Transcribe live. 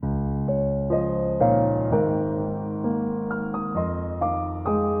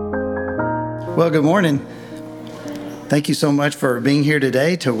Well, good morning. Thank you so much for being here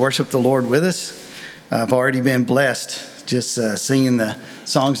today to worship the Lord with us. I've already been blessed just singing the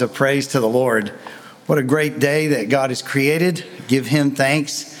songs of praise to the Lord. What a great day that God has created. Give Him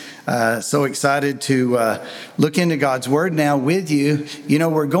thanks. So excited to look into God's Word now with you. You know,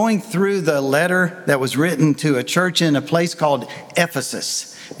 we're going through the letter that was written to a church in a place called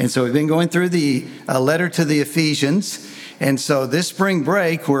Ephesus. And so we've been going through the letter to the Ephesians. And so this spring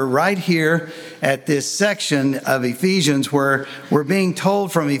break, we're right here at this section of Ephesians where we're being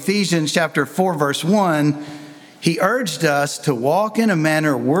told from Ephesians chapter 4, verse 1, He urged us to walk in a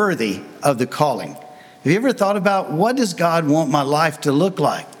manner worthy of the calling. Have you ever thought about what does God want my life to look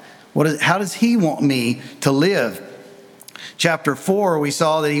like? How does He want me to live? Chapter 4, we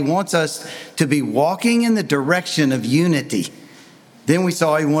saw that He wants us to be walking in the direction of unity. Then we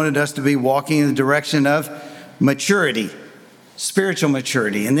saw He wanted us to be walking in the direction of maturity. Spiritual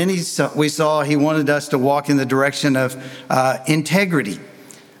maturity. And then we saw He wanted us to walk in the direction of integrity.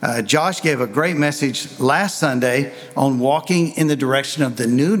 Josh gave a great message last Sunday on walking in the direction of the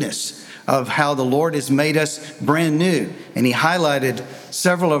newness of how the Lord has made us brand new. And he highlighted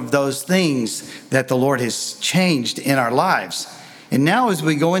several of those things that the Lord has changed in our lives. And now as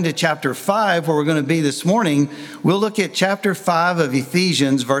we go into chapter 5, where we're going to be this morning, we'll look at chapter 5 of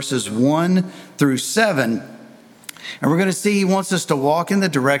Ephesians, verses 1 through 7. And we're going to see He wants us to walk in the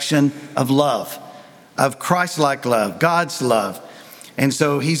direction of love, of Christ-like love, God's love. And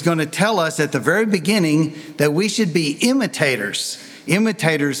so He's going to tell us at the very beginning that we should be imitators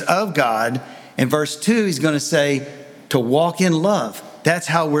of God. In verse 2, He's going to say to walk in love. That's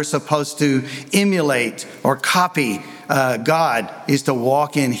how we're supposed to emulate or copy God, is to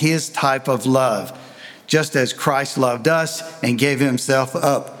walk in His type of love, just as Christ loved us and gave Himself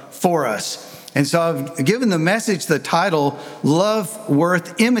up for us. And so I've given the message the title, Love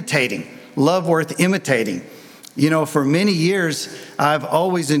Worth Imitating. Love Worth Imitating. You know, for many years, I've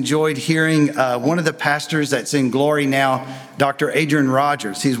always enjoyed hearing one of the pastors that's in glory now, Dr. Adrian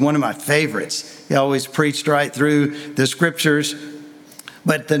Rogers. He's one of my favorites. He always preached right through the scriptures.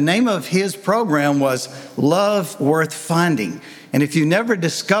 But the name of his program was Love Worth Finding. And if you never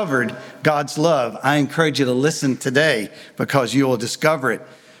discovered God's love, I encourage you to listen today because you will discover it.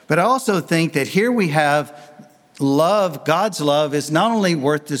 But I also think that here we have love. God's love is not only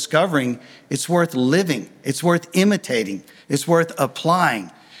worth discovering, it's worth living. It's worth imitating. It's worth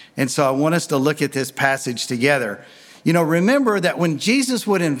applying. And so I want us to look at this passage together. You know, remember that when Jesus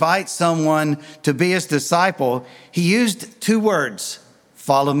would invite someone to be His disciple, He used two words,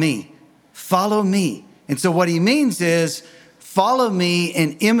 follow me, follow me. And so what He means is follow me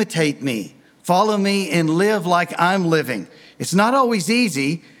and imitate me. Follow me and live like I'm living. It's not always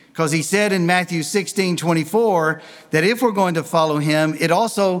easy, because He said in Matthew 16:24 that if we're going to follow Him, it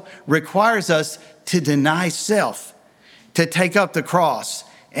also requires us to deny self, to take up the cross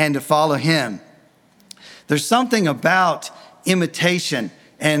and to follow Him. There's something about imitation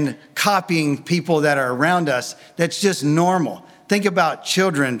and copying people that are around us that's just normal. Think about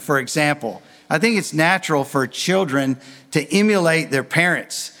children, for example. I think it's natural for children to emulate their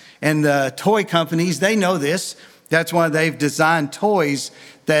parents. And the toy companies, they know this. That's why they've designed toys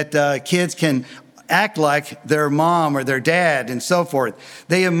that kids can act like their mom or their dad and so forth.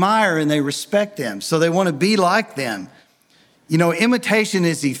 They admire and they respect them, so they want to be like them. You know, imitation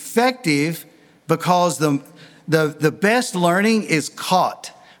is effective because the best learning is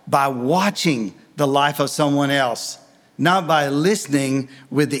caught by watching the life of someone else, not by listening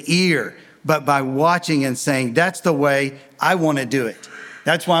with the ear, but by watching and saying, that's the way I want to do it.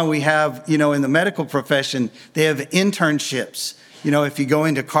 That's why we have, you know, in the medical profession, they have internships. You know, if you go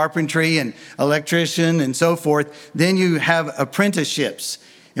into carpentry and electrician and so forth, then you have apprenticeships.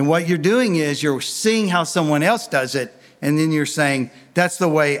 And what you're doing is you're seeing how someone else does it, and then you're saying, that's the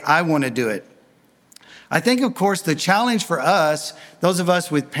way I want to do it. I think, of course, the challenge for us, those of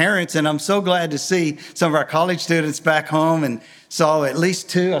us with parents, and I'm so glad to see some of our college students back home and saw at least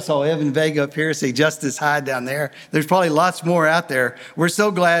two. I saw Evan Vega up here, see Justice Hyde down there. There's probably lots more out there. We're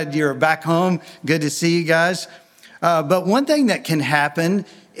so glad you're back home. Good to see you guys. But one thing that can happen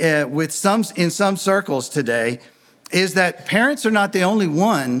in some circles today is that parents are not the only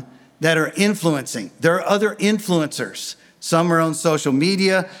one that are influencing. There are other influencers. Some are on social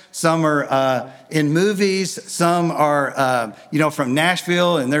media, some are in movies, some are, from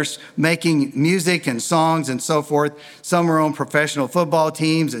Nashville and they're making music and songs and so forth. Some are on professional football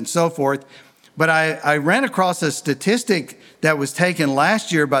teams and so forth. But I ran across a statistic that was taken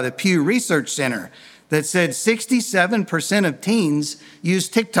last year by the Pew Research Center that said 67% of teens use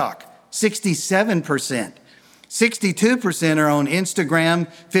TikTok, 67%. 62% are on Instagram,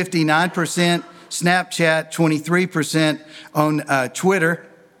 59%, Snapchat, 23% on Twitter,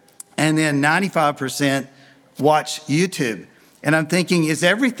 and then 95% watch YouTube. And I'm thinking, is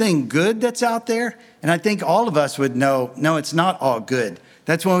everything good that's out there? And I think all of us would know, no, it's not all good.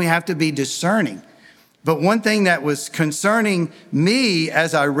 That's when we have to be discerning. But one thing that was concerning me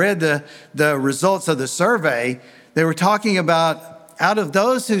as I read the results of the survey, they were talking about out of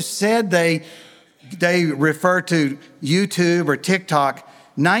those who said they refer to YouTube or TikTok,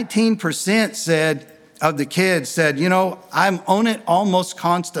 19% said of the kids said, I'm on it almost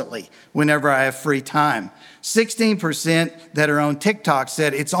constantly whenever I have free time. 16% that are on TikTok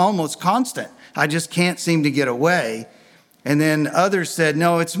said it's almost constant. I just can't seem to get away. And then others said,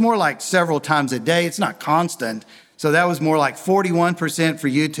 no, it's more like several times a day. It's not constant. So that was more like 41% for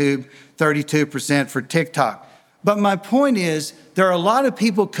YouTube, 32% for TikTok. But my point is, there are a lot of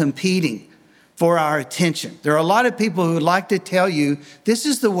people competing for our attention. There are a lot of people who would like to tell you, this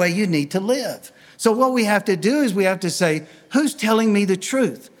is the way you need to live. So what we have to do is we have to say, who's telling me the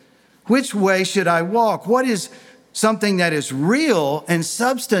truth? Which way should I walk? What is something that is real and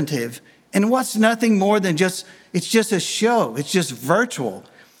substantive? And what's nothing more than it's just a show. It's just virtual.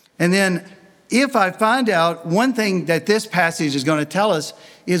 And then if I find out, one thing that this passage is going to tell us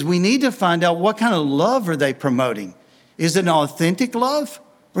is we need to find out what kind of love are they promoting. Is it an authentic love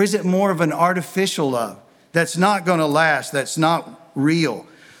or is it more of an artificial love that's not going to last, that's not real?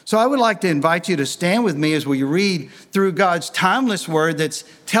 So I would like to invite you to stand with me as we read through God's timeless word that's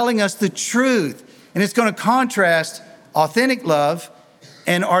telling us the truth. And it's going to contrast authentic love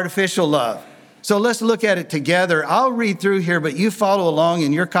and artificial love. So let's look at it together. I'll read through here, but you follow along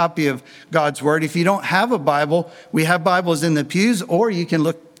in your copy of God's word. If you don't have a Bible, we have Bibles in the pews, or you can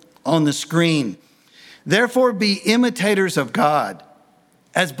look on the screen. Therefore, be imitators of God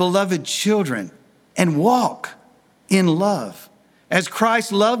as beloved children and walk in love, as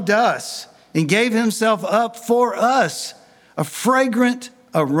Christ loved us and gave himself up for us, a fragrant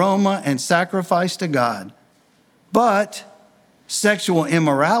aroma and sacrifice to God. But sexual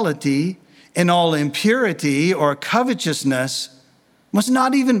immorality and all impurity or covetousness must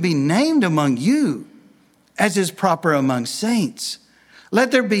not even be named among you, as is proper among saints.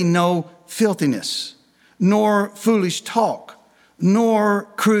 Let there be no filthiness, nor foolish talk, nor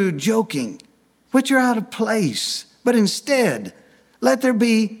crude joking, which are out of place, but instead, let there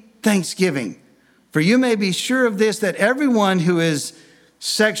be thanksgiving. For you may be sure of this, that everyone who is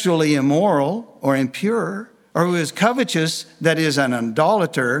sexually immoral or impure, or who is covetous, that is an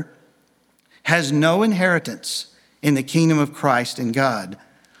idolater, has no inheritance in the kingdom of Christ and God.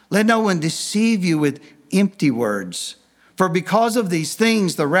 Let no one deceive you with empty words. For because of these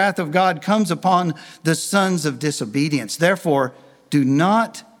things, the wrath of God comes upon the sons of disobedience. Therefore, do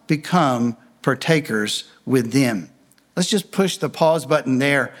not become partakers with them. Let's just push the pause button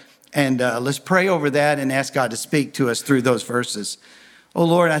there and let's pray over that and ask God to speak to us through those verses. Oh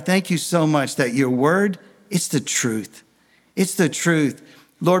Lord, I thank you so much that your word, it's the truth. It's the truth.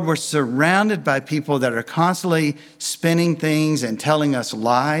 Lord, we're surrounded by people that are constantly spinning things and telling us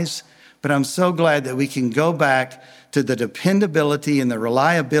lies, but I'm so glad that we can go back to the dependability and the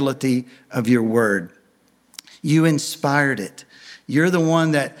reliability of your word. You inspired it. You're the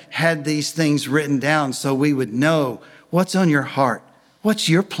one that had these things written down so we would know what's on your heart, what's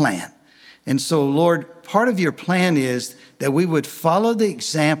your plan. And so, Lord, part of your plan is that we would follow the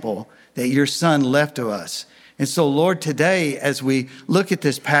example that your son left to us. And so, Lord, today, as we look at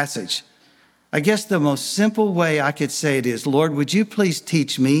this passage, I guess the most simple way I could say it is, Lord, would you please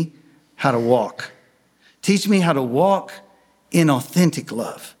teach me how to walk? Teach me how to walk in authentic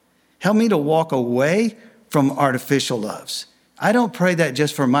love. Help me to walk away from artificial loves. I don't pray that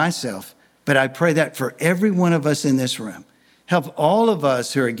just for myself, but I pray that for every one of us in this room. Help all of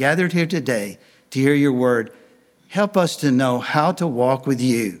us who are gathered here today to hear your word. Help us to know how to walk with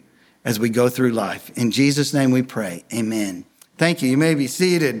you as we go through life. In Jesus' name we pray. Amen. Thank you. You may be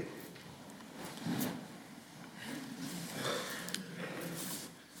seated.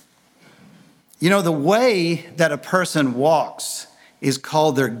 You know, the way that a person walks is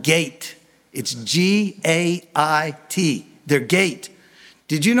called their gait. It's G-A-I-T, their gait.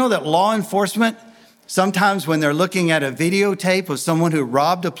 Did you know that law enforcement, sometimes when they're looking at a videotape of someone who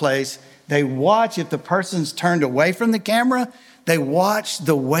robbed a place, they watch if the person's turned away from the camera, they watch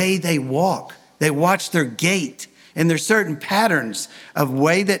the way they walk. They watch their gait. And there's certain patterns of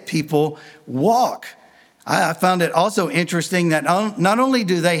way that people walk. I found it also interesting that not only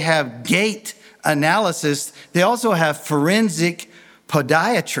do they have gait analysis, they also have forensic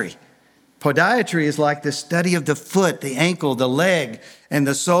podiatry. Podiatry is like the study of the foot, the ankle, the leg, and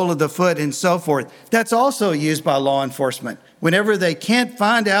the sole of the foot and so forth. That's also used by law enforcement. Whenever they can't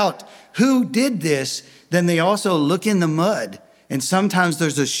find out who did this, then they also look in the mud. And sometimes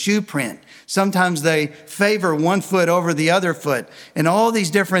there's a shoe print. Sometimes they favor one foot over the other foot, and all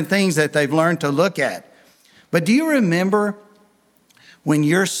these different things that they've learned to look at. But do you remember when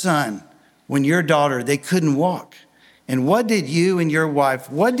your son, when your daughter, they couldn't walk? And what did you and your wife,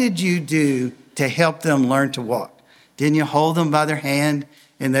 what did you do to help them learn to walk? Didn't you hold them by their hand?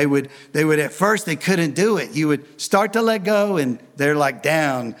 And they would at first, they couldn't do it. You would start to let go and they're like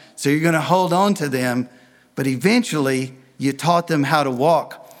down. So you're going to hold on to them. But eventually you taught them how to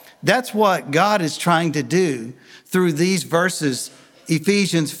walk. That's what God is trying to do through these verses,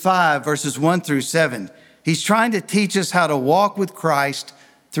 Ephesians 5, verses 1 through 7. He's trying to teach us how to walk with Christ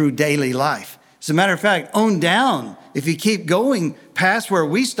through daily life. As a matter of fact, on down, if you keep going past where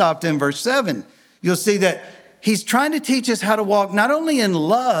we stopped in verse 7, you'll see that he's trying to teach us how to walk not only in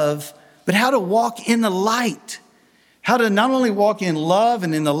love, but how to walk in the light. How to not only walk in love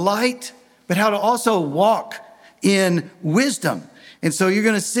and in the light, but how to also walk in wisdom. And so you're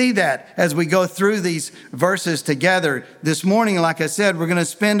going to see that as we go through these verses together. This morning, like I said, we're going to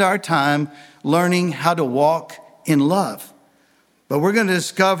spend our time learning how to walk in love. But we're going to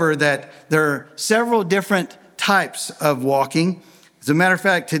discover that there are several different types of walking. As a matter of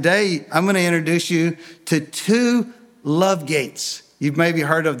fact, today I'm going to introduce you to 2 love gates. You've maybe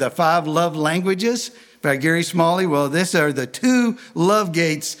heard of the 5 love languages by Gary Smalley. Well, these are the 2 love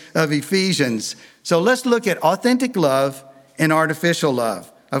gates of Ephesians. So let's look at authentic love and artificial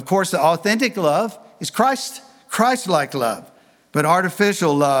love. Of course, the authentic love is Christ-like love, but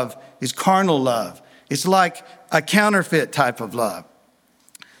artificial love is carnal love. It's like a counterfeit type of love.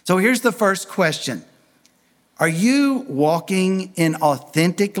 So here's the first question. Are you walking in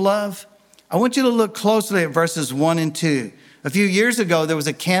authentic love? I want you to look closely at verses 1 and 2. A few years ago, there was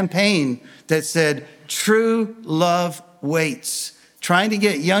a campaign that said, "True love waits," trying to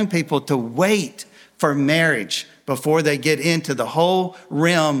get young people to wait for marriage before they get into the whole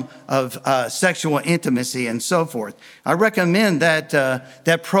realm of sexual intimacy and so forth. I recommend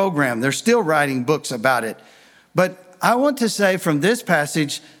that program. They're still writing books about it. But I want to say from this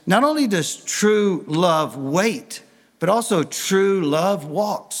passage, not only does true love wait, but also true love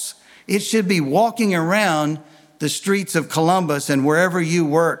walks. It should be walking around the streets of Columbus and wherever you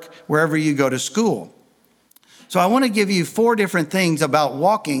work, wherever you go to school. So I want to give you 4 different things about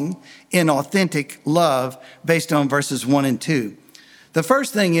walking in authentic love based on verses 1 and 2. The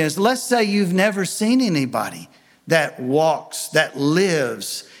first thing is, let's say you've never seen anybody that walks, that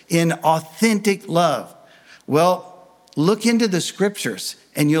lives in authentic love. Well, look into the scriptures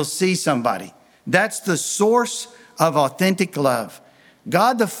and you'll see somebody. That's the source of authentic love.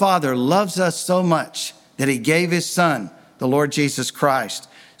 God the Father loves us so much that he gave his Son, the Lord Jesus Christ.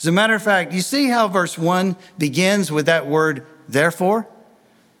 As a matter of fact, you see how verse 1 begins with that word, therefore?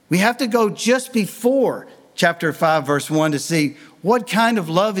 We have to go just before chapter 5, verse 1 to see what kind of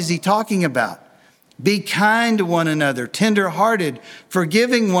love is he talking about. Be kind to one another, tender-hearted,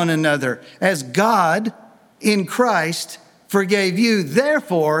 forgiving one another, as God in Christ forgave you.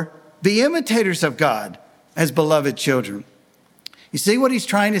 Therefore, be imitators of God as beloved children. You see what he's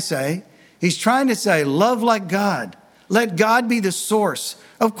trying to say? He's trying to say, love like God. Let God be the source.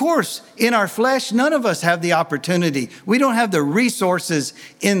 Of course, in our flesh, none of us have the opportunity. We don't have the resources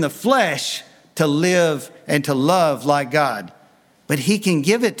in the flesh to live and to love like God. But he can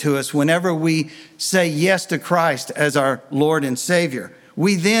give it to us whenever we say yes to Christ as our Lord and Savior.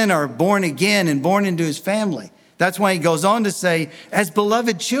 We then are born again and born into his family. That's why he goes on to say, as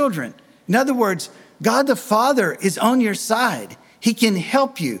beloved children. In other words, God the Father is on your side. He can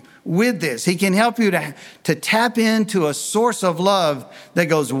help you with this. He can help you to tap into a source of love that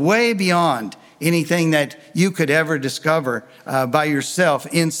goes way beyond anything that you could ever discover by yourself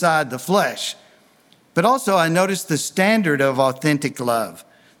inside the flesh. But also, I noticed the standard of authentic love.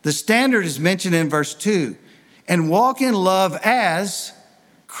 The standard is mentioned in verse 2. And walk in love as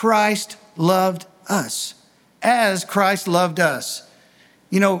Christ loved us. As Christ loved us.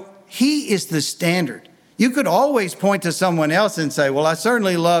 You know, he is the standard. You could always point to someone else and say, well, I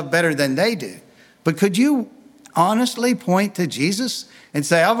certainly love better than they do. But could you honestly point to Jesus and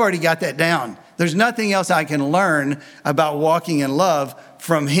say, I've already got that down. There's nothing else I can learn about walking in love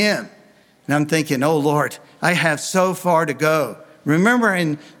from him. And I'm thinking, oh, Lord, I have so far to go. Remember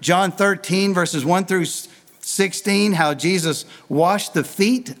in John 13, verses 1 through 16, how Jesus washed the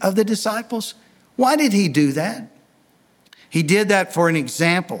feet of the disciples? Why did he do that? He did that for an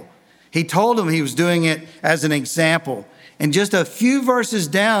example. He told them he was doing it as an example. And just a few verses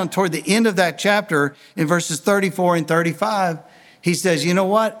down toward the end of that chapter, in verses 34 and 35, He says, you know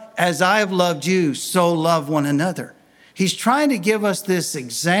what? As I have loved you, so love one another. He's trying to give us this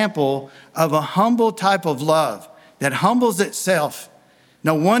example of a humble type of love that humbles itself.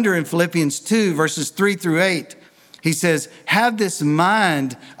 No wonder in Philippians 2, verses 3 through 8, he says, have this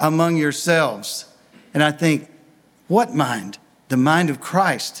mind among yourselves. And I think, what mind? The mind of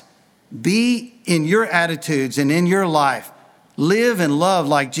Christ. Be in your attitudes and in your life. Live and love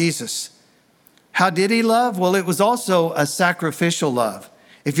like Jesus. How did he love? Well, it was also a sacrificial love.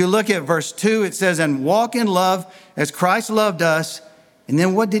 If you look at verse 2, it says, and walk in love as Christ loved us. And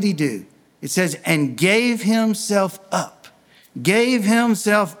then what did he do? It says, and gave himself up. Gave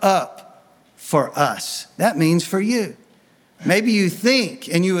himself up for us. That means for you. Maybe you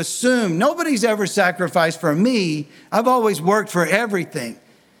think and you assume nobody's ever sacrificed for me. I've always worked for everything.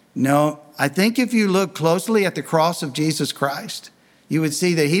 No, I think if you look closely at the cross of Jesus Christ, you would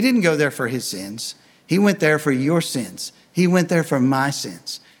see that he didn't go there for his sins. He went there for your sins. He went there for my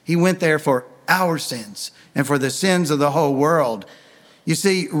sins. He went there for our sins and for the sins of the whole world. You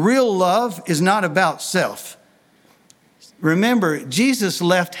see, real love is not about self. Remember, Jesus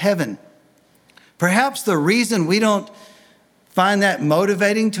left heaven. Perhaps the reason we don't find that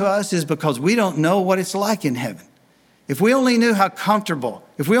motivating to us is because we don't know what it's like in heaven. If we only knew how comfortable,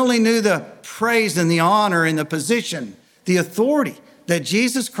 if we only knew the praise and the honor and the position, the authority that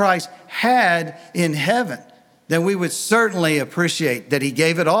Jesus Christ had in heaven, then we would certainly appreciate that he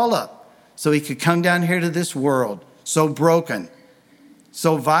gave it all up so he could come down here to this world, so broken,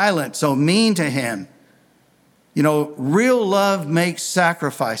 so violent, so mean to him. You know, real love makes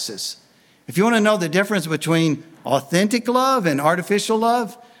sacrifices. If you want to know the difference between authentic love and artificial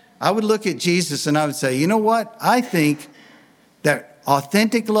love, I would look at Jesus and I would say, you know what? I think that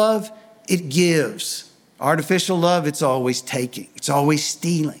authentic love, it gives. Artificial love, it's always taking. It's always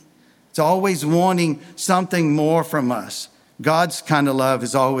stealing. It's always wanting something more from us. God's kind of love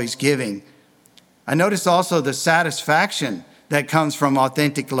is always giving. I notice also the satisfaction that comes from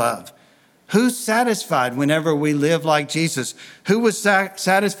authentic love. Who's satisfied whenever we live like Jesus? Who was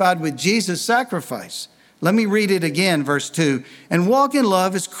satisfied with Jesus' sacrifice? Let me read it again, verse 2. And walk in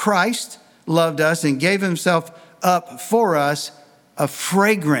love as Christ loved us and gave himself up for us, a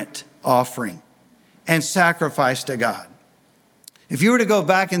fragrant offering and sacrifice to God. If you were to go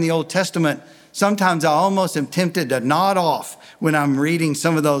back in the Old Testament, sometimes I almost am tempted to nod off when I'm reading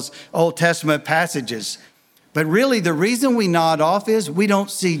some of those Old Testament passages. But really, the reason we nod off is we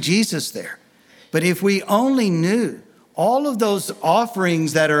don't see Jesus there. But if we only knew all of those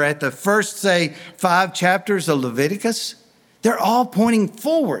offerings that are at the first, say, 5 chapters of Leviticus, they're all pointing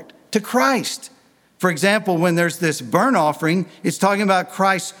forward to Christ. For example, when there's this burnt offering, it's talking about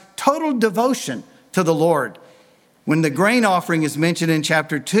Christ's total devotion to the Lord. When the grain offering is mentioned in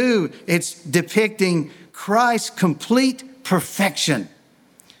chapter 2, it's depicting Christ's complete perfection.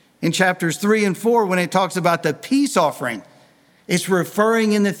 In chapters 3 and 4, when it talks about the peace offering, it's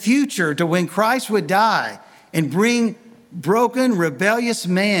referring in the future to when Christ would die and bring broken, rebellious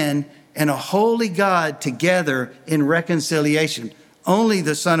man and a holy God together in reconciliation. Only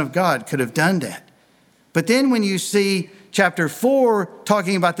the Son of God could have done that. But then when you see chapter 4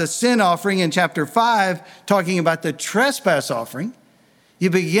 talking about the sin offering and chapter 5 talking about the trespass offering, you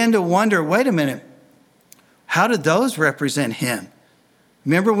begin to wonder, wait a minute, how do those represent him?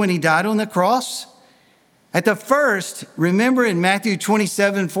 Remember when he died on the cross? At the first, remember in Matthew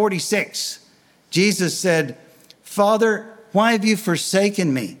 27:46, Jesus said, Father, why have you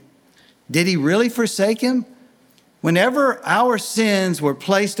forsaken me? Did he really forsake him? Whenever our sins were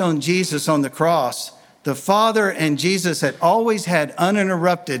placed on Jesus on the cross, the Father and Jesus had always had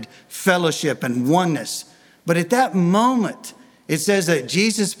uninterrupted fellowship and oneness. But at that moment, it says that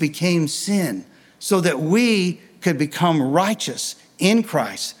Jesus became sin so that we could become righteous in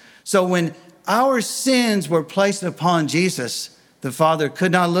Christ. So when our sins were placed upon Jesus, the Father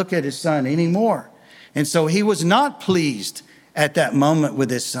could not look at his Son anymore. And so he was not pleased at that moment with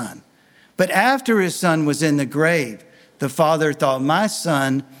his Son. But after his Son was in the grave, the Father thought, my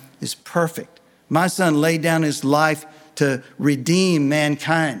Son is perfect. My Son laid down his life to redeem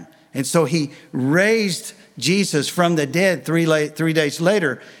mankind. And so he raised Jesus from the dead 3 days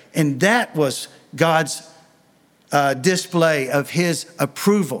later. And that was God's display of his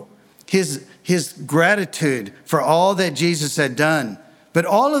approval, his gratitude for all that Jesus had done. But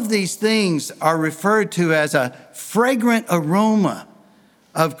all of these things are referred to as a fragrant aroma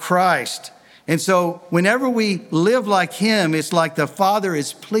of Christ. And so whenever we live like him, it's like the Father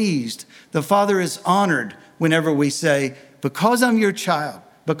is pleased. The Father is honored whenever we say, because I'm your child,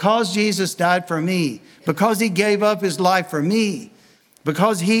 because Jesus died for me, because he gave up his life for me,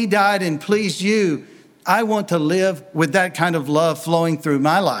 because he died and pleased you, I want to live with that kind of love flowing through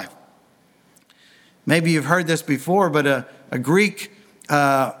my life. Maybe you've heard this before, but a Greek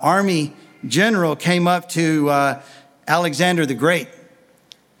army general came up to Alexander the Great.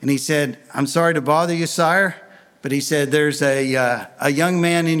 And he said, I'm sorry to bother you, sire, but he said, there's a young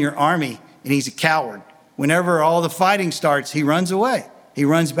man in your army, and he's a coward. Whenever all the fighting starts, he runs away. He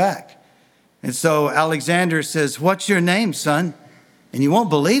runs back. And so Alexander says, what's your name, son? And you won't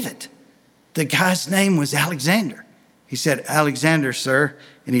believe it. The guy's name was Alexander. He said, Alexander, sir.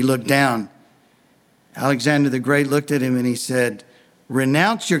 And he looked down. Alexander the Great looked at him and he said,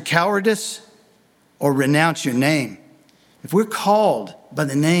 renounce your cowardice or renounce your name. If we're called by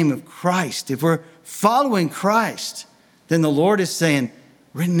the name of Christ, if we're following Christ, then the Lord is saying,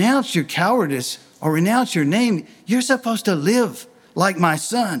 renounce your cowardice or renounce your name. You're supposed to live like my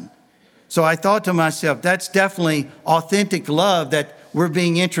son. So I thought to myself, that's definitely authentic love that we're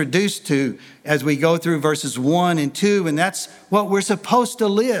being introduced to as we go through verses 1 and 2. And that's what we're supposed to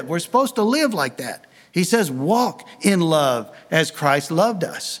live. We're supposed to live like that. He says, walk in love as Christ loved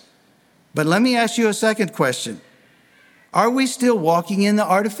us. But let me ask you a second question. Are we still walking in the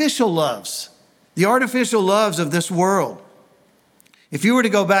artificial loves? The artificial loves of this world. If you were to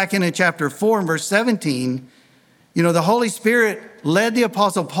go back into chapter 4 and verse 17, the Holy Spirit led the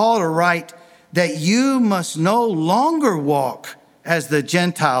Apostle Paul to write that you must no longer walk as the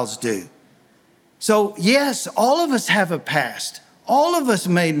Gentiles do. So yes, all of us have a past. All of us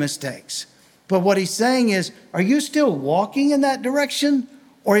made mistakes. But what he's saying is, are you still walking in that direction?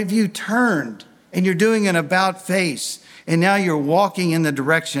 Or have you turned and you're doing an about face and now you're walking in the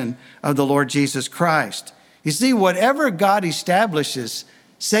direction of the Lord Jesus Christ? You see, whatever God establishes,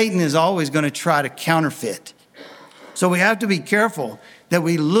 Satan is always going to try to counterfeit. So we have to be careful that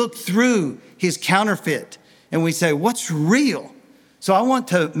we look through his counterfeit and we say, what's real? So I want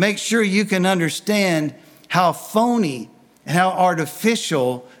to make sure you can understand how phony and how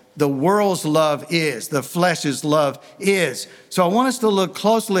artificial the world's love is, the flesh's love is. So I want us to look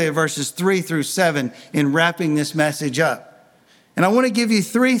closely at verses 3 through 7 in wrapping this message up. And I want to give you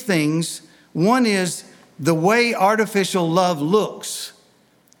three things. One is the way artificial love looks.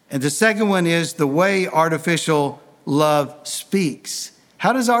 And the second one is the way artificial love speaks.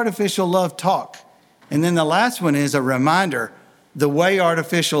 How does artificial love talk? And then the last one is a reminder, the way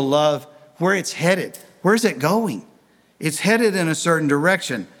artificial love, where it's headed. Where's it going? It's headed in a certain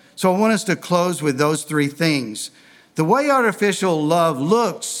direction. So I want us to close with those three things. The way artificial love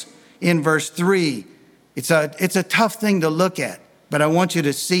looks in verse 3, it's a tough thing to look at, but I want you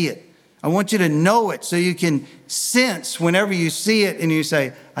to see it. I want you to know it so you can sense whenever you see it and you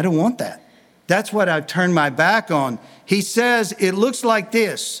say, I don't want that. That's what I've turned my back on. He says it looks like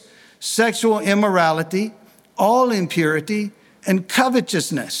this: sexual immorality, all impurity, and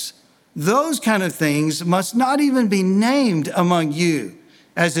covetousness. Those kind of things must not even be named among you,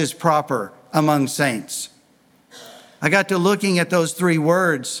 as is proper among saints. I got to looking at those three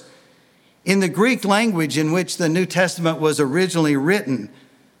words. In the Greek language in which the New Testament was originally written,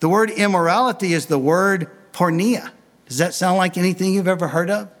 the word immorality is the word porneia. Does that sound like anything you've ever heard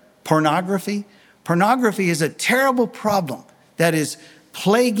of? Pornography? Pornography is a terrible problem that is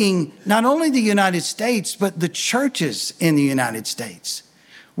plaguing not only the United States, but the churches in the United States.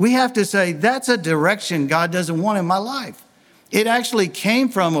 We have to say, that's a direction God doesn't want in my life. It actually came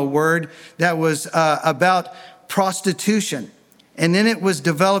from a word that was about prostitution. And then it was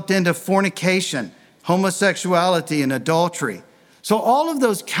developed into fornication, homosexuality, and adultery. So all of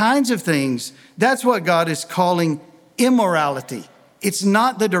those kinds of things, that's what God is calling immorality. It's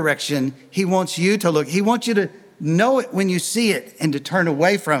not the direction he wants you to look. He wants you to know it when you see it and to turn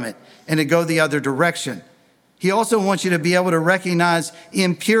away from it and to go the other direction. He also wants you to be able to recognize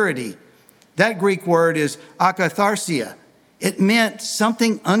impurity. That Greek word is akatharsia. It meant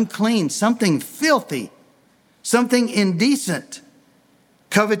something unclean, something filthy, something indecent.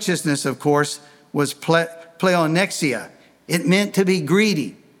 Covetousness, of course, was pleonexia. It meant to be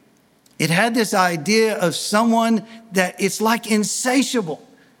greedy. It had this idea of someone that it's like insatiable.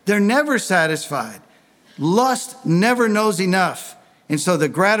 They're never satisfied. Lust never knows enough. And so the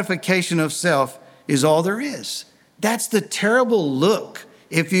gratification of self is all there is. That's the terrible look.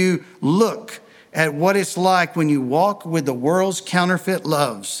 If you look at what it's like when you walk with the world's counterfeit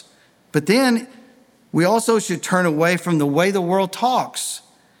loves. But then we also should turn away from the way the world talks,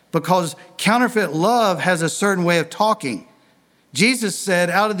 because counterfeit love has a certain way of talking. Jesus said,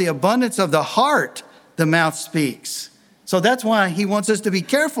 out of the abundance of the heart, the mouth speaks. So that's why he wants us to be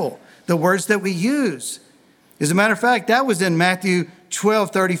careful, the words that we use. As a matter of fact, that was in Matthew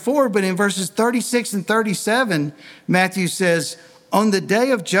 12:34, but in verses 36 and 37, Matthew says, On the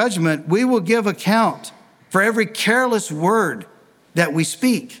day of judgment, we will give account for every careless word that we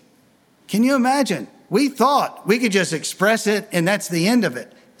speak. Can you imagine? We thought we could just express it and that's the end of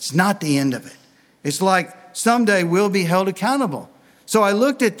it. It's not the end of it. It's like someday we'll be held accountable. So I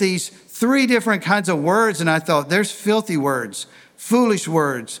looked at these 3 different kinds of words and I thought there's filthy words, foolish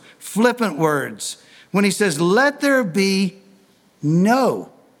words, flippant words. When he says, let there be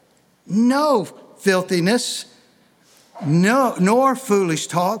no filthiness, nor foolish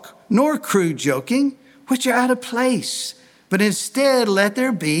talk, nor crude joking, which are out of place. But instead, let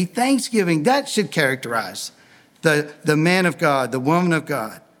there be thanksgiving. That should characterize the man of God, the woman of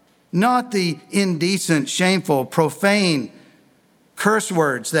God. Not the indecent, shameful, profane curse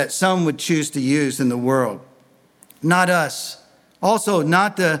words that some would choose to use in the world. Not us. Also,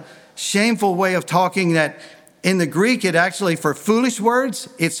 not the shameful way of talking that in the Greek, it actually, for foolish words,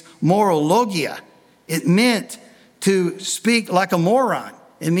 it's morologia. It meant to speak like a moron.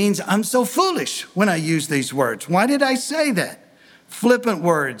 It means I'm so foolish when I use these words. Why did I say that? Flippant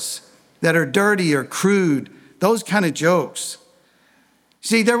words that are dirty or crude, those kind of jokes.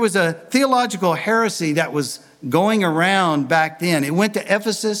 See, there was a theological heresy that was going around back then. It went to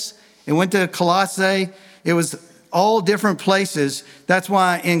Ephesus. It went to Colossae. It was all different places. That's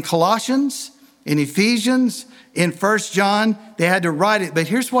why in Colossians, in Ephesians, in 1 John, they had to write it. But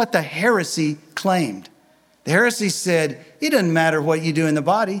here's what the heresy claimed. The heresy said, it doesn't matter what you do in the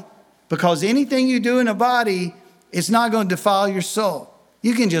body, because anything you do in the body, it's not going to defile your soul.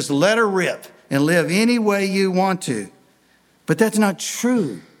 You can just let her rip and live any way you want to. But that's not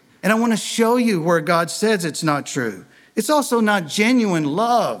true. And I want to show you where God says it's not true. It's also not genuine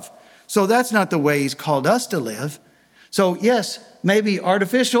love. So that's not the way he's called us to live. So yes, maybe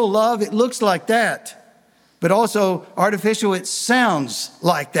artificial love, it looks like that. But also artificial, it sounds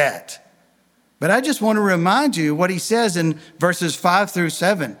like that. But I just want to remind you what he says in verses 5 through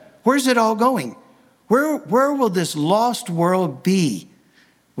 7. Where's it all going? Where will this lost world be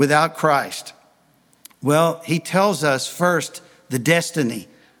without Christ? Well, he tells us first the destiny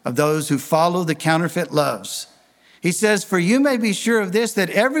of those who follow the counterfeit loves. He says, for you may be sure of this,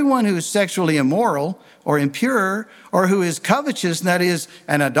 that everyone who is sexually immoral or impure or who is covetous, that is,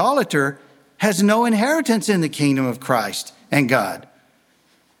 an idolater, has no inheritance in the kingdom of Christ and God.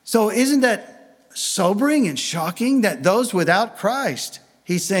 So isn't that sobering and shocking that those without Christ,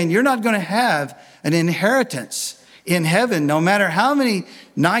 he's saying you're not going to have an inheritance in heaven, no matter how many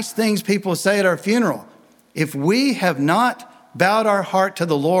nice things people say at our funeral. If we have not bowed our heart to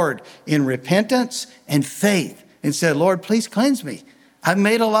the Lord in repentance and faith and said, Lord, please cleanse me. I've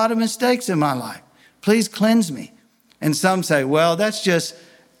made a lot of mistakes in my life. Please cleanse me. And some say, well, that's just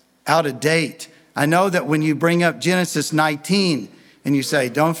out of date. I know that when you bring up Genesis 19 and you say,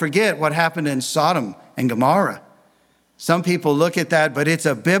 don't forget what happened in Sodom and Gomorrah. Some people look at that, but it's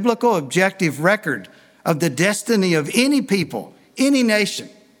a biblical objective record of the destiny of any people, any nation,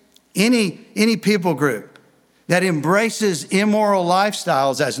 any people group that embraces immoral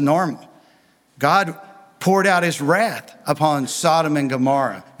lifestyles as normal. God poured out his wrath upon Sodom and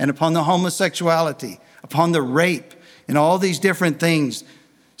Gomorrah and upon the homosexuality, upon the rape and all these different things.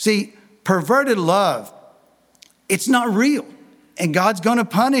 See, perverted love, it's not real and God's going to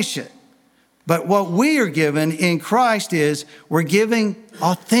punish it. But what we are given in Christ is we're giving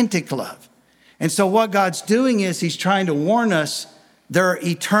authentic love. And so what God's doing is he's trying to warn us there are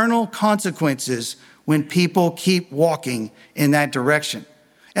eternal consequences when people keep walking in that direction.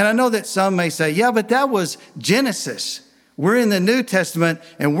 And I know that some may say, yeah, but that was Genesis. We're in the New Testament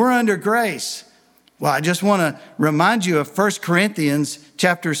and we're under grace. Well, I just want to remind you of 1 Corinthians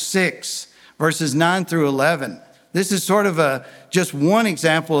chapter 6, verses 9 through 11. This is sort of just one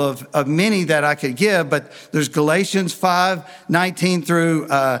example of many that I could give, but there's Galatians 5, 19 through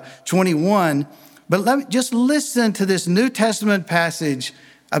 21. But just listen to this New Testament passage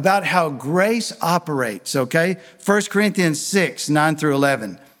about how grace operates, okay? 1 Corinthians 6, 9 through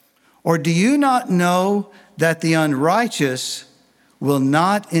 11. Or do you not know that the unrighteous will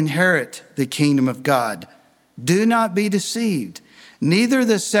not inherit the kingdom of God? Do not be deceived. Neither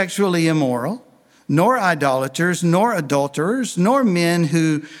the sexually immoral, nor idolaters, nor adulterers, nor men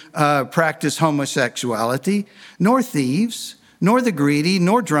who practice homosexuality, nor thieves, nor the greedy,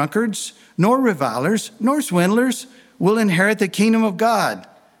 nor drunkards, nor revilers, nor swindlers will inherit the kingdom of God.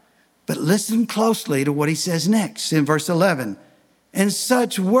 But listen closely to what he says next in verse 11. And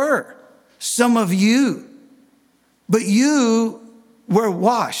such were some of you, but you were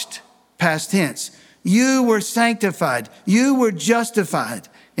washed, past tense. You were sanctified. You were justified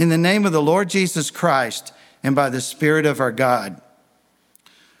in the name of the Lord Jesus Christ and by the Spirit of our God.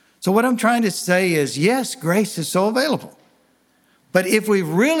 So what I'm trying to say is, yes, grace is so available. But if we've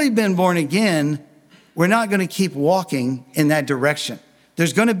really been born again, we're not going to keep walking in that direction.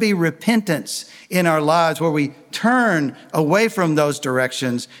 There's going to be repentance in our lives where we turn away from those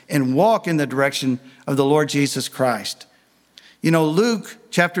directions and walk in the direction of the Lord Jesus Christ. You know, Luke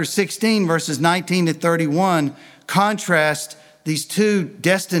chapter 16, verses 19 to 31 contrast these two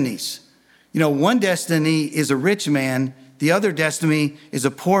destinies. You know, one destiny is a rich man. The other destiny is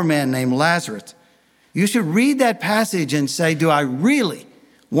a poor man named Lazarus. You should read that passage and say, do I really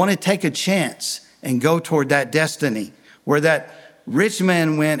want to take a chance and go toward that destiny where that rich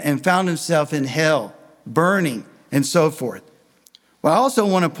man went and found himself in hell, burning, and so forth? Well, I also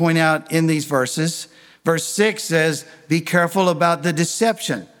want to point out in these verses, verse 6 says, be careful about the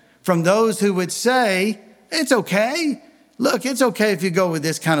deception from those who would say, it's okay. Look, it's okay if you go with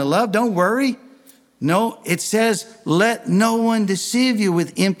this kind of love. Don't worry. No, it says, let no one deceive you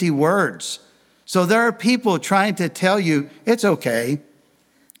with empty words. So there are people trying to tell you it's okay.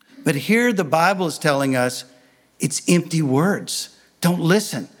 But here the Bible is telling us it's empty words. Don't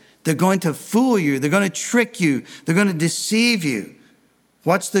listen. They're going to fool you. They're going to trick you. They're going to deceive you.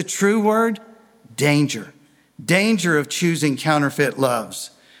 What's the true word? Danger. Danger of choosing counterfeit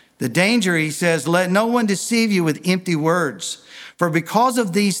loves. The danger, he says, let no one deceive you with empty words. For because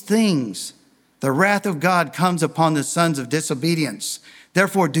of these things, the wrath of God comes upon the sons of disobedience.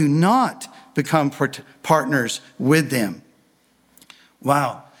 Therefore, do not become partners with them.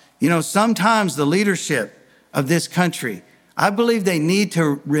 Wow. You know, sometimes the leadership of this country, I believe they need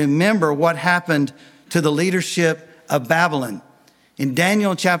to remember what happened to the leadership of Babylon. In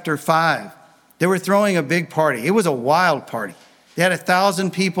Daniel chapter 5, they were throwing a big party. It was a wild party. They had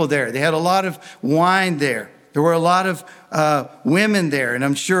 1,000 people there. They had a lot of wine there. There were a lot of women there, and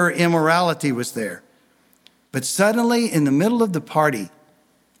I'm sure immorality was there. But suddenly, in the middle of the party,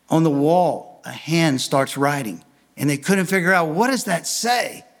 on the wall, a hand starts writing, and they couldn't figure out, what does that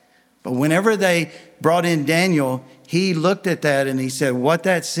say? But whenever they brought in Daniel, he looked at that and he said, what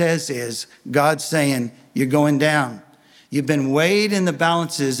that says is God saying, you're going down. You've been weighed in the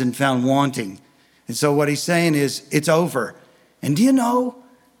balances and found wanting. And so what he's saying is, it's over. And do you know,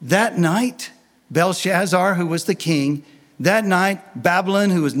 that night, Belshazzar, who was the king, that night, Babylon,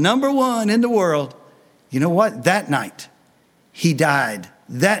 who was number one in the world, you know what? That night, he died.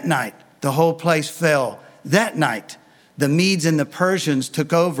 That night, the whole place fell. That night, the Medes and the Persians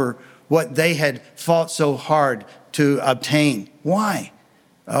took over what they had fought so hard to obtain. Why?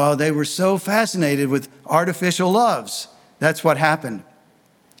 Oh, they were so fascinated with artificial loves. That's what happened.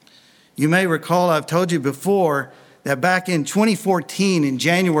 You may recall, I've told you before, that back in 2014, in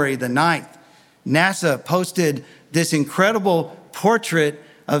January the 9th, NASA posted this incredible portrait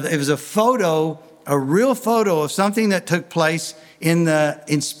of, it was a photo, a real photo of something that took place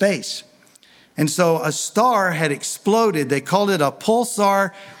in space. And so a star had exploded. They called it a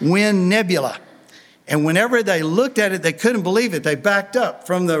pulsar wind nebula. And whenever they looked at it, they couldn't believe it. They backed up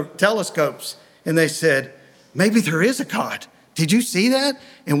from the telescopes and they said, maybe there is a God. Did you see that?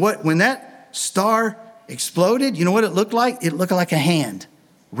 And when that star exploded, you know what it looked like? It looked like a hand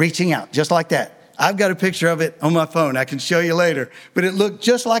reaching out, just like that. I've got a picture of it on my phone. I can show you later. But it looked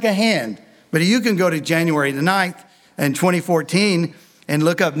just like a hand. But you can go to January the 9th in 2014 and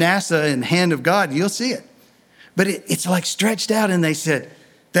look up NASA and hand of God, and you'll see it. But it's like stretched out, and they said,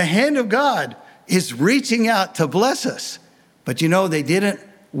 the hand of God is reaching out to bless us. But you know, they didn't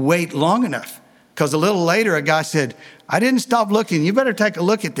wait long enough, because a little later, a guy said, I didn't stop looking. You better take a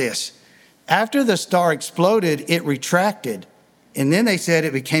look at this. After the star exploded, it retracted. And then they said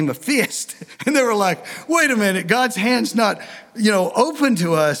it became a fist. And they were like, wait a minute, God's hand's not, open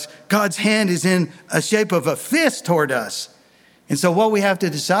to us. God's hand is in a shape of a fist toward us. And so what we have to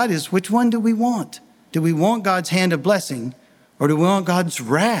decide is, which one do we want? Do we want God's hand of blessing, or do we want God's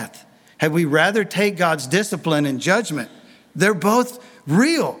wrath? Had we rather take God's discipline and judgment? They're both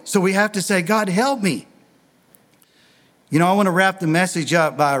real. So we have to say, God, help me. I want to wrap the message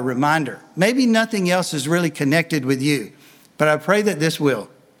up by a reminder. Maybe nothing else is really connected with you, but I pray that this will.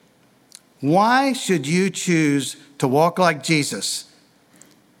 Why should you choose to walk like Jesus?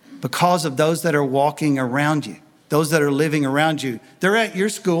 Because of those that are walking around you, those that are living around you. They're at your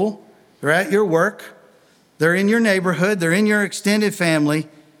school, they're at your work, they're in your neighborhood, they're in your extended family,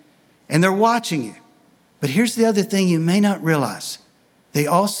 and they're watching you. But here's the other thing you may not realize. They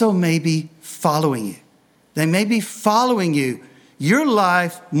also may be following you. They may be following you, your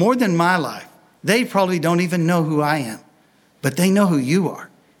life more than my life. They probably don't even know who I am, but they know who you are,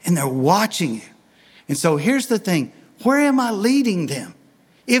 and they're watching you. And so here's the thing. Where am I leading them?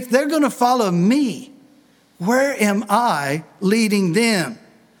 If they're going to follow me, where am I leading them?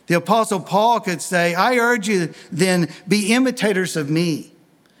 The Apostle Paul could say, I urge you then be imitators of me.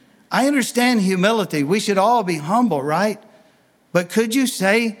 I understand humility. We should all be humble, right? But could you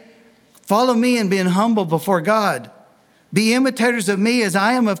say, follow me in being humble before God? Be imitators of me as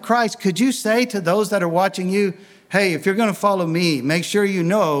I am of Christ. Could you say to those that are watching you, hey, if you're going to follow me, make sure you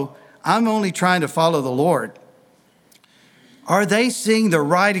know I'm only trying to follow the Lord. Are they seeing the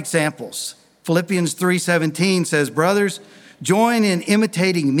right examples? Philippians 3:17 says, brothers, join in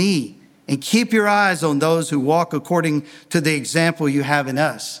imitating me and keep your eyes on those who walk according to the example you have in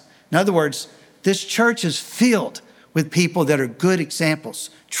us. In other words, this church is filled with people that are good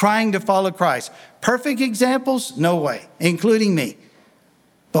examples, trying to follow Christ. Perfect examples? No way, including me.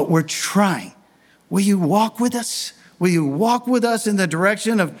 But we're trying. Will you walk with us? Will you walk with us in the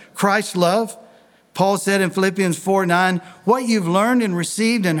direction of Christ's love? Paul said in Philippians 4:9, what you've learned and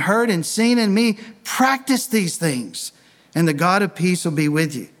received and heard and seen in me, practice these things, and the God of peace will be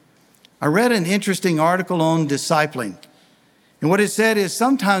with you. I read an interesting article on discipling. And what it said is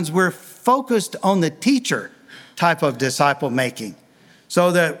sometimes we're focused on the teacher type of disciple making.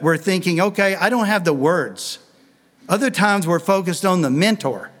 So that we're thinking, okay, I don't have the words. Other times we're focused on the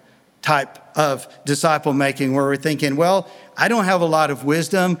mentor type of disciple making where we're thinking, well, I don't have a lot of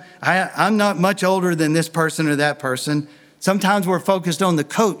wisdom. I'm not much older than this person or that person. Sometimes we're focused on the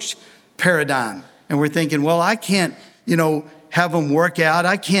coach paradigm and we're thinking, well, I can't, have them work out.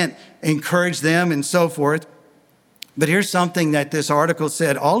 I can't encourage them and so forth. But here's something that this article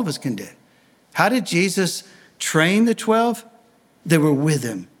said all of us can do. How did Jesus train the 12? They were with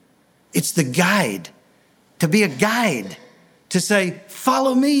him. It's the guide, to be a guide, to say,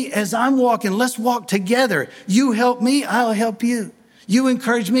 follow me as I'm walking. Let's walk together. You help me, I'll help you. You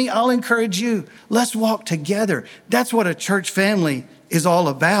encourage me, I'll encourage you. Let's walk together. That's what a church family is all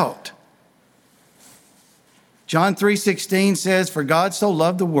about. John 3:16 says, for God so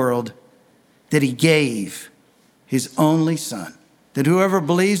loved the world that he gave his only son, that whoever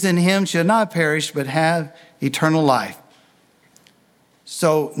believes in him should not perish but have eternal life.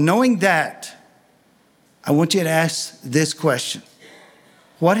 So knowing that, I want you to ask this question.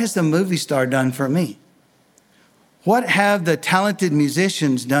 What has the movie star done for me? What have the talented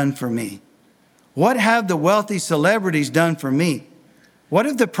musicians done for me? What have the wealthy celebrities done for me? What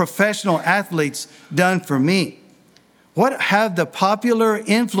have the professional athletes done for me? What have the popular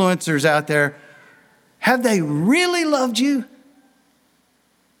influencers out there, have they really loved you?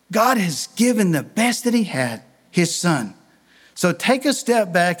 God has given the best that he had, his son. So take a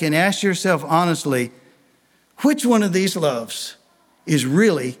step back and ask yourself honestly, which one of these loves is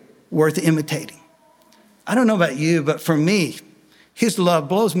really worth imitating? I don't know about you, but for me, his love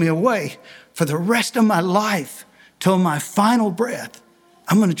blows me away. For the rest of my life, till my final breath,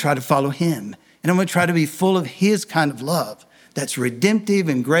 I'm going to try to follow him. And I'm going to try to be full of his kind of love that's redemptive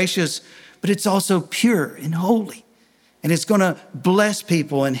and gracious, but it's also pure and holy. And it's going to bless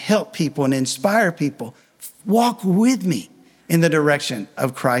people and help people and inspire people. Walk with me in the direction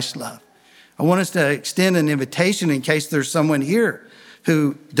of Christ's love. I want us to extend an invitation in case there's someone here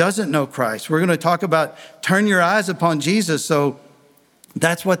who doesn't know Christ. We're going to talk about turn your eyes upon Jesus. So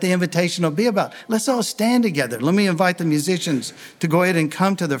that's what the invitation will be about. Let's all stand together. Let me invite the musicians to go ahead and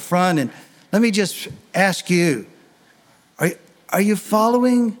come to the front. And let me just ask you, are you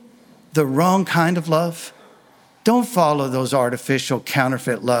following the wrong kind of love? Don't follow those artificial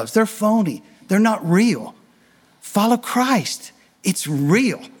counterfeit loves. They're phony. They're not real. Follow Christ. It's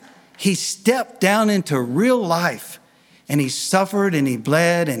real. He stepped down into real life and he suffered and he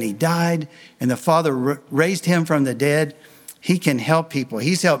bled and he died and the Father raised him from the dead. He can help people.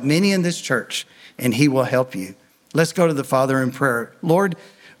 He's helped many in this church and he will help you. Let's go to the Father in prayer. Lord,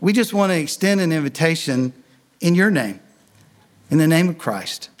 we just want to extend an invitation in your name, in the name of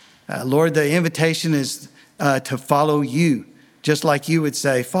Christ. Lord, the invitation is to follow you, just like you would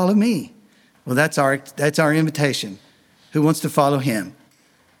say, follow me. Well, that's our invitation. Who wants to follow him?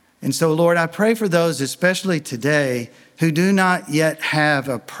 And so, Lord, I pray for those, especially today, who do not yet have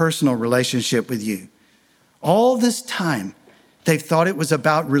a personal relationship with you. All this time, they've thought it was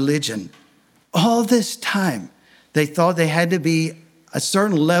about religion. All this time, they thought they had to be a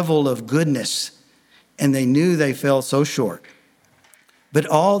certain level of goodness, and they knew they fell so short. But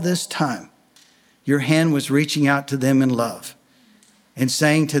all this time, your hand was reaching out to them in love and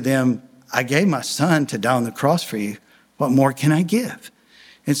saying to them, I gave my son to die on the cross for you. What more can I give?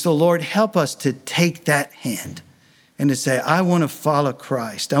 And so, Lord, help us to take that hand and to say, I want to follow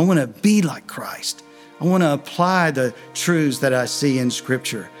Christ. I want to be like Christ. I want to apply the truths that I see in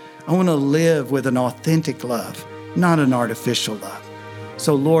Scripture. I want to live with an authentic love, not an artificial love.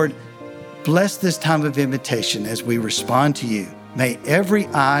 So, Lord, bless this time of invitation as we respond to you. May every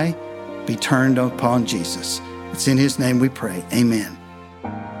eye be turned upon Jesus. It's in his name we pray. Amen.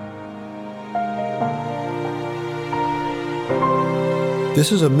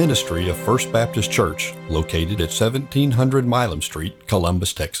 This is a ministry of First Baptist Church located at 1700 Milam Street,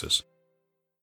 Columbus, Texas.